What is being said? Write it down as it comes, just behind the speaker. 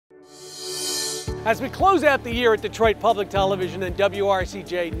As we close out the year at Detroit Public Television and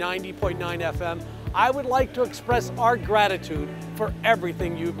WRCJ 90.9 FM, I would like to express our gratitude for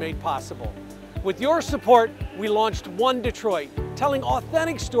everything you've made possible. With your support, we launched One Detroit, telling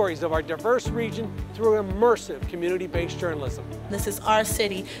authentic stories of our diverse region through immersive community-based journalism. This is our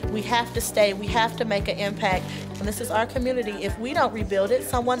city. We have to stay. We have to make an impact. And this is our community. If we don't rebuild it,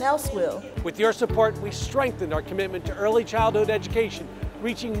 someone else will. With your support, we strengthened our commitment to early childhood education,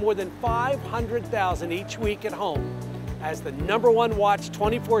 reaching more than 500,000 each week at home as the #1 watched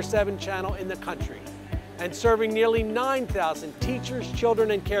 24/7 channel in the country, and serving nearly 9,000 teachers, children,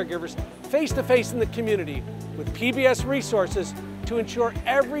 and caregivers face-to-face in the community with PBS resources to ensure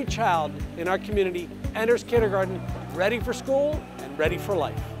every child in our community enters kindergarten ready for school and ready for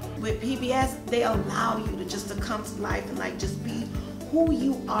life. With PBS, they allow you to come to life and just be who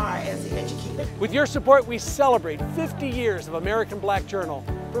you are as an educator. With your support, we celebrate 50 years of American Black Journal,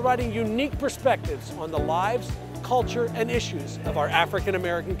 providing unique perspectives on the lives, culture, and issues of our African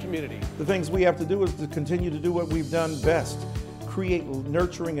American community. The things we have to do is to continue to do what we've done best. Create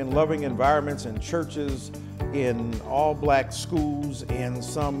nurturing and loving environments in churches, in all Black schools, and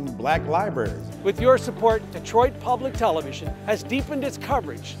some Black libraries. With your support, Detroit Public Television has deepened its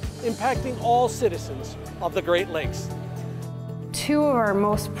coverage, impacting all citizens of the Great Lakes. Two of our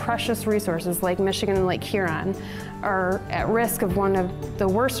most precious resources, Lake Michigan and Lake Huron, are at risk of one of the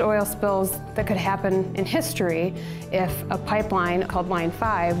worst oil spills that could happen in history if a pipeline called Line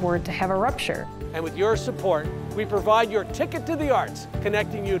 5 were to have a rupture. And with your support, we provide your ticket to the arts,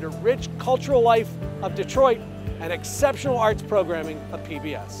 connecting you to rich cultural life of Detroit and exceptional arts programming of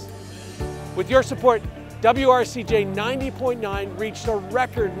PBS. With your support, WRCJ 90.9 reached a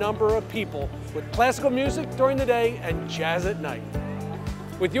record number of people with classical music during the day and jazz at night.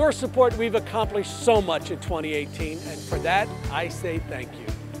 With your support, we've accomplished so much in 2018, and for that, I say thank you.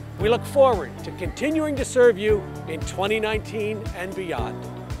 We look forward to continuing to serve you in 2019 and beyond.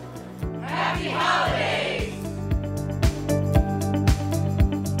 Happy holidays!